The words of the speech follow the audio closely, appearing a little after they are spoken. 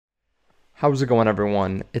How's it going,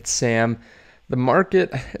 everyone? It's Sam. The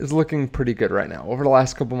market is looking pretty good right now. Over the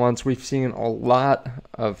last couple months, we've seen a lot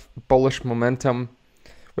of bullish momentum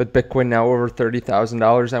with Bitcoin now over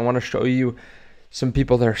 $30,000. I want to show you some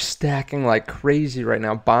people that are stacking like crazy right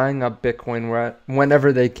now, buying up Bitcoin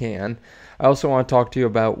whenever they can. I also want to talk to you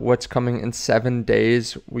about what's coming in 7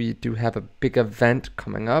 days. We do have a big event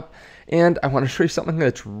coming up, and I want to show you something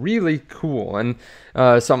that's really cool and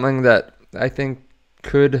something that I think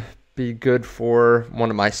could be good for one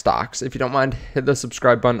of my stocks. If you don't mind, hit the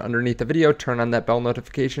subscribe button underneath the video, turn on that bell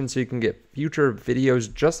notification so you can get future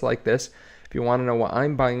videos just like this. If you want to know what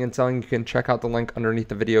I'm buying and selling, you can check out the link underneath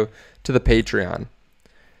the video to the Patreon.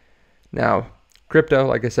 Now, crypto,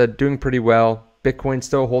 like I said, doing pretty well. Bitcoin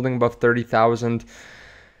still holding above 30,000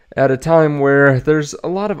 at a time where there's a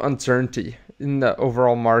lot of uncertainty in the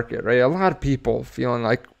overall market, right? A lot of people feeling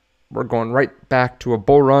like we're going right back to a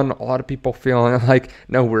bull run. A lot of people feeling like,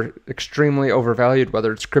 no, we're extremely overvalued,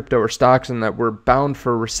 whether it's crypto or stocks, and that we're bound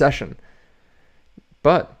for a recession.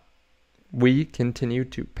 But we continue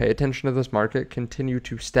to pay attention to this market, continue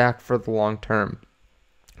to stack for the long term.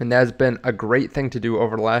 And that has been a great thing to do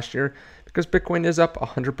over the last year because Bitcoin is up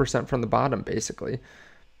 100% from the bottom, basically.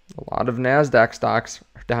 A lot of NASDAQ stocks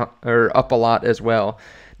are up a lot as well.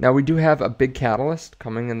 Now, we do have a big catalyst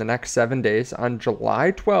coming in the next 7 days. On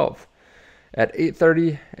July 12th at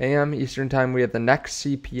 8:30 a.m. Eastern Time, we have the next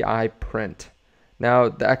CPI print. Now,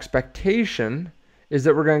 the expectation is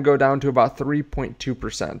that we're going to go down to about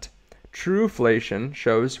 3.2%. True inflation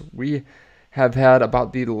shows we have had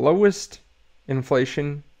about the lowest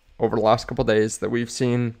inflation over the last couple of days that we've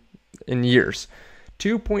seen in years,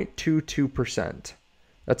 2.22%.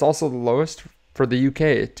 That's also the lowest for the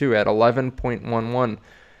UK too at 11.11,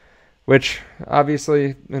 which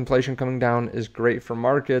obviously inflation coming down is great for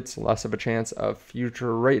markets, less of a chance of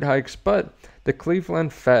future rate hikes. But the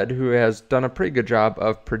Cleveland Fed, who has done a pretty good job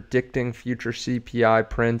of predicting future CPI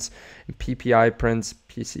prints, PPI prints,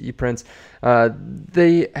 PCE prints,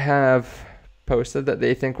 they have posted that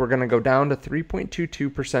they think we're going to go down to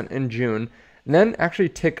 3.22% in June and then actually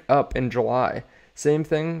tick up in July. Same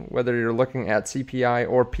thing, whether you're looking at CPI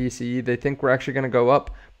or PCE, they think we're actually going to go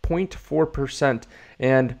up 0.4%.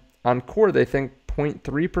 And on core, they think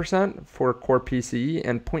 0.3% for core PCE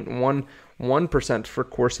and 0.11% for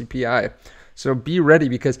core CPI. So be ready,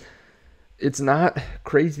 because it's not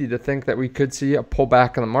crazy to think that we could see a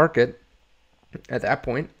pullback in the market at that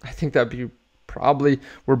point. I think that'd be probably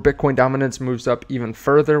where Bitcoin dominance moves up even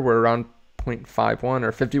further. We're around 0.51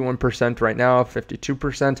 or 51% right now,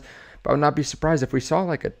 52%. But I would not be surprised if we saw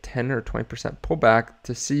like a 10 or 20% pullback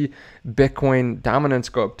to see Bitcoin dominance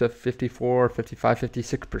go up to 54, 55,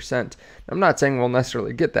 56%. I'm not saying we'll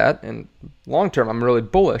necessarily get that. And long term, I'm really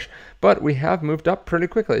bullish. But we have moved up pretty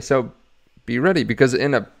quickly. So be ready, because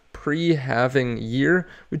in a pre-halving year,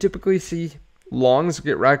 we typically see longs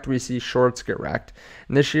get wrecked, we see shorts get wrecked.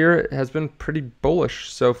 And this year it has been pretty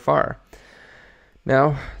bullish so far.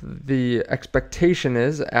 Now, the expectation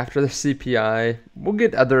is after the CPI, we'll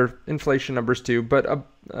get other inflation numbers too, but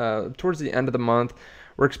towards the end of the month,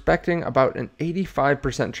 we're expecting about an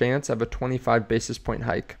 85% chance of a 25 basis point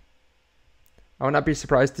hike. I would not be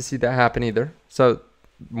surprised to see that happen either. So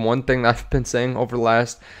one thing I've been saying over the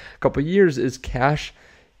last couple of years is cash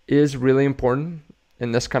is really important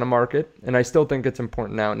in this kind of market, and I still think it's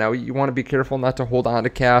important now. Now, you want to be careful not to hold on to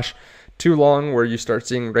cash too long, where you start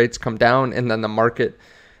seeing rates come down and then the market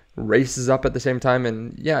races up at the same time.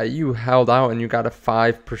 And yeah, you held out and you got a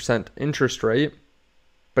 5% interest rate,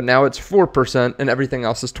 but now it's 4% and everything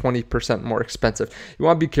else is 20% more expensive. You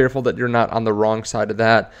want to be careful that you're not on the wrong side of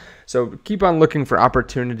that. So keep on looking for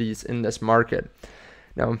opportunities in this market.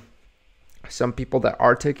 Now, some people that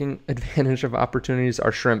are taking advantage of opportunities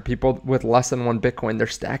are shrimp. People with less than 1 Bitcoin, they're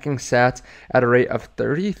stacking sats at a rate of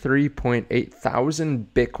 33.8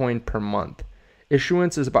 thousand Bitcoin per month.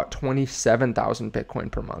 Issuance is about 27,000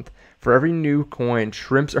 Bitcoin per month. For every new coin,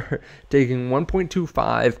 shrimps are taking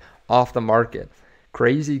 1.25 off the market.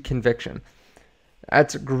 Crazy conviction.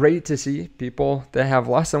 That's great to see. People that have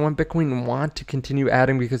less than 1 Bitcoin want to continue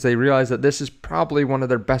adding because they realize that this is probably one of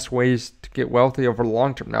their best ways to get wealthy over the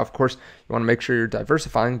long term. Now, of course, you want to make sure you're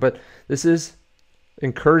diversifying, but this is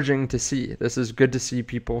encouraging to see. This is good to see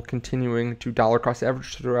people continuing to dollar cost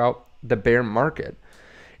average throughout the bear market.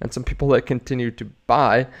 And some people that continue to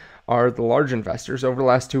buy are the large investors. Over the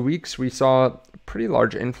last 2 weeks, we saw pretty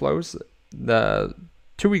large inflows. The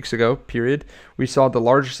 2 weeks ago period, we saw the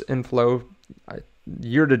largest inflow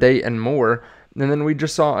year to date and more. And then we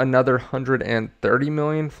just saw another 130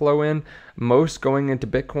 million flow in, most going into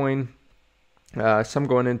Bitcoin, some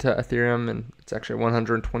going into Ethereum, and it's actually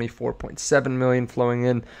 124.7 million flowing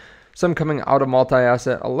in. some coming out of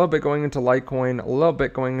multi-asset, a little bit going into Litecoin, a little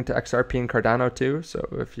bit going into XRP and Cardano too. So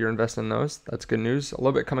if you're investing in those, that's good news. A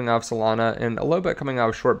little bit coming out of Solana and a little bit coming out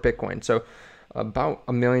of short Bitcoin. So about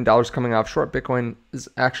 $1 million coming out of short Bitcoin is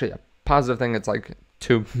actually a positive thing. It's like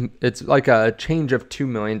a change of $2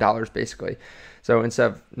 million basically. So instead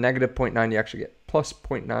of negative 0.9, you actually get plus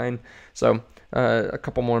 0.9. So a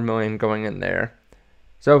couple more million going in there.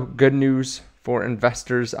 So good news for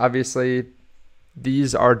investors. Obviously,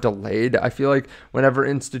 these are delayed. I feel like whenever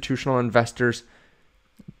institutional investors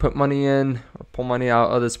put money in or pull money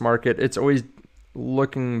out of this market, it's always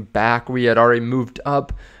looking back. We had already moved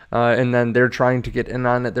up, and then they're trying to get in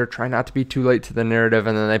on it. They're trying not to be too late to the narrative,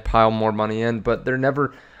 and then they pile more money in, but they're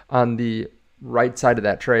never on the right side of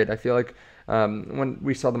that trade. I feel like when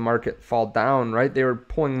we saw the market fall down, right, they were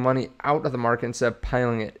pulling money out of the market instead of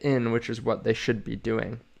piling it in, which is what they should be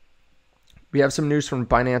doing. We have some news from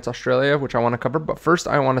Binance Australia, which I want to cover, but first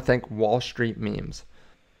I want to thank Wall Street Memes.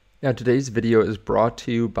 Now, today's video is brought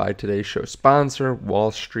to you by today's show sponsor,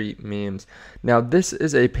 Wall Street Memes. Now, this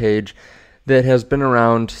is a page that has been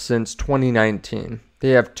around since 2019. They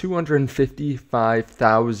have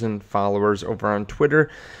 255,000 followers over on Twitter,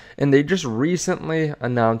 and they just recently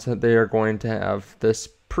announced that they are going to have this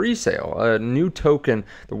pre-sale, a new token,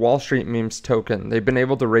 the Wall Street Memes token. They've been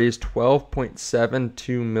able to raise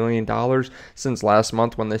 $12.72 million since last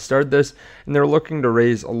month when they started this, and they're looking to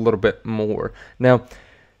raise a little bit more. Now,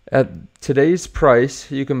 at today's price,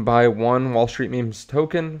 you can buy one Wall Street Memes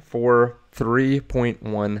token for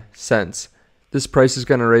 3.1 cents. This price is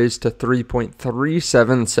going to raise to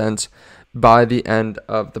 3.37 cents by the end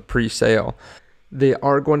of the pre-sale. They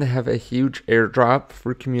are going to have a huge airdrop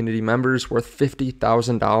for community members worth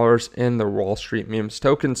 $50,000 in the Wall Street Memes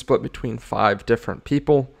token split between 5 different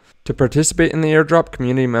people. To participate in the airdrop,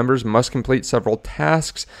 community members must complete several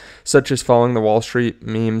tasks, such as following the Wall Street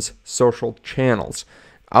Memes social channels.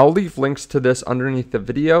 I'll leave links to this underneath the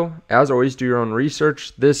video. As always, do your own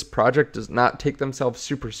research. This project does not take themselves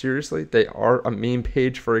super seriously. They are a meme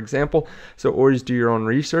page, for example, so always do your own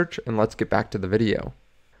research, and let's get back to the video.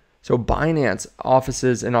 So Binance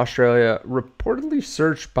offices in Australia reportedly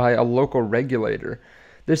searched by a local regulator.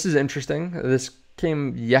 This is interesting. This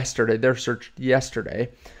came yesterday. They're searched yesterday.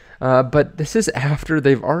 But this is after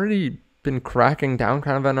they've already been cracking down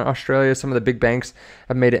kind of in Australia. Some of the big banks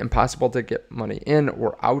have made it impossible to get money in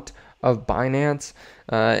or out of Binance.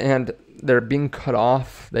 And they're being cut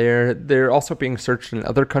off. They're also being searched in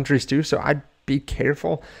other countries too. So I'd be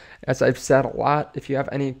careful. As I've said a lot, if you have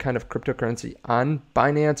any kind of cryptocurrency on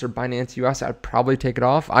Binance or Binance US, I'd probably take it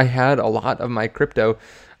off. I had a lot of my crypto.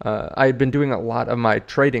 I had been doing a lot of my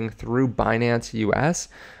trading through Binance US,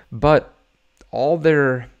 but all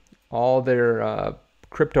their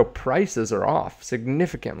crypto prices are off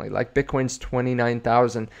significantly. Like Bitcoin's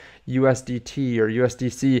 29,000, USDT or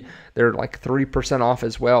USDC, they're like 3% off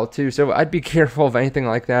as well too. So I'd be careful of anything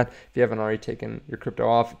like that if you haven't already taken your crypto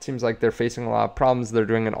off. It seems like they're facing a lot of problems. They're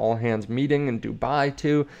doing an all hands meeting in Dubai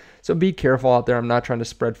too. So be careful out there. I'm not trying to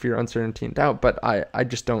spread fear, uncertainty, and doubt, but I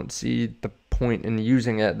just don't see the point in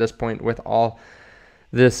using it at this point with all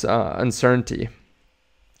this uncertainty.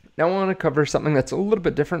 Now I want to cover something that's a little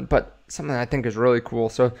bit different, but something I think is really cool.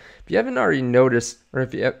 So if you haven't already noticed, or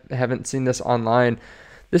if you haven't seen this online,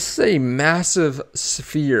 this is a massive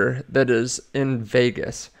sphere that is in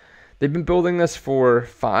Vegas. They've been building this for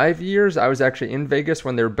 5 years. I was actually in Vegas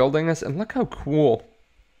when they were building this, and look how cool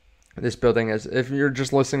this building is. If you're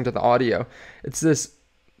just listening to the audio, it's this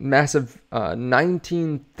massive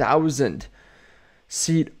 19,000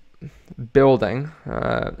 seat building,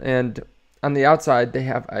 and on the outside, they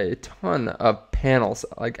have a ton of panels,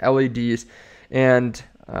 like LEDs, and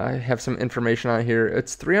I have some information on here.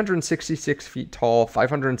 It's 366 feet tall,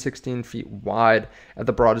 516 feet wide at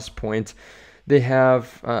the broadest point. They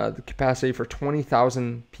have the capacity for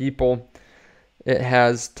 20,000 people. It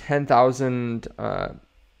has 10,000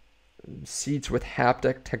 seats with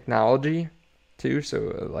haptic technology, too,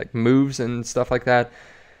 so like moves and stuff like that.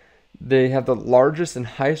 They have the largest and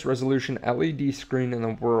highest resolution LED screen in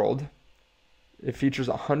the world. It features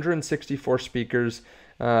 164 speakers.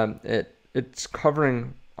 It's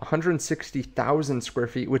covering 160,000 square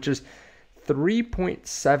feet, which is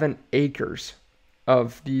 3.7 acres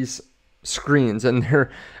of these screens, and they're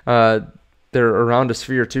around a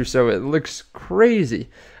sphere too, so it looks crazy.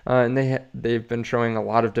 And they've been showing a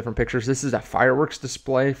lot of different pictures. This is a fireworks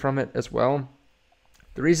display from it as well.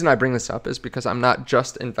 The reason I bring this up is because I'm not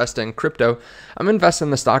just investing in crypto, I'm investing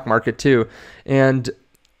in the stock market too. And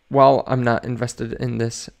while I'm not invested in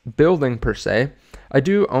this building per se, I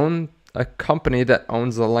do own a company that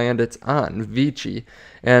owns the land it's on, Vici.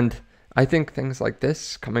 And I think things like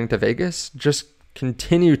this coming to Vegas just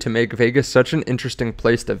continue to make Vegas such an interesting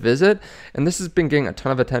place to visit. And this has been getting a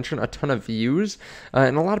ton of attention, a ton of views,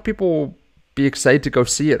 and a lot of people will be excited to go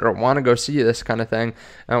see it or want to go see this kind of thing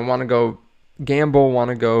and want to go gamble, want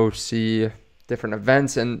to go see different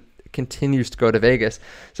events, and continues to go to Vegas.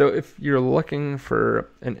 So if you're looking for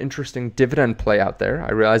an interesting dividend play out there,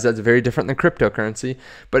 I realize that's very different than cryptocurrency,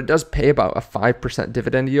 but it does pay about a 5%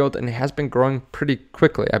 dividend yield and it has been growing pretty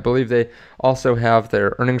quickly. I believe they also have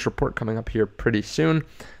their earnings report coming up here pretty soon.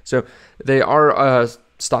 So they are a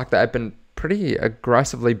stock that I've been pretty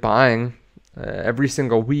aggressively buying every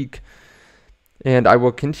single week. And I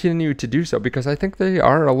will continue to do so because I think they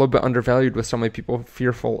are a little bit undervalued with so many people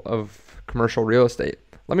fearful of commercial real estate.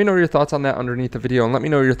 Let me know your thoughts on that underneath the video, and let me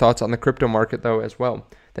know your thoughts on the crypto market though as well.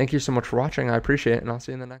 Thank you so much for watching. I appreciate it, and I'll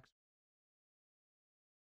see you in the next.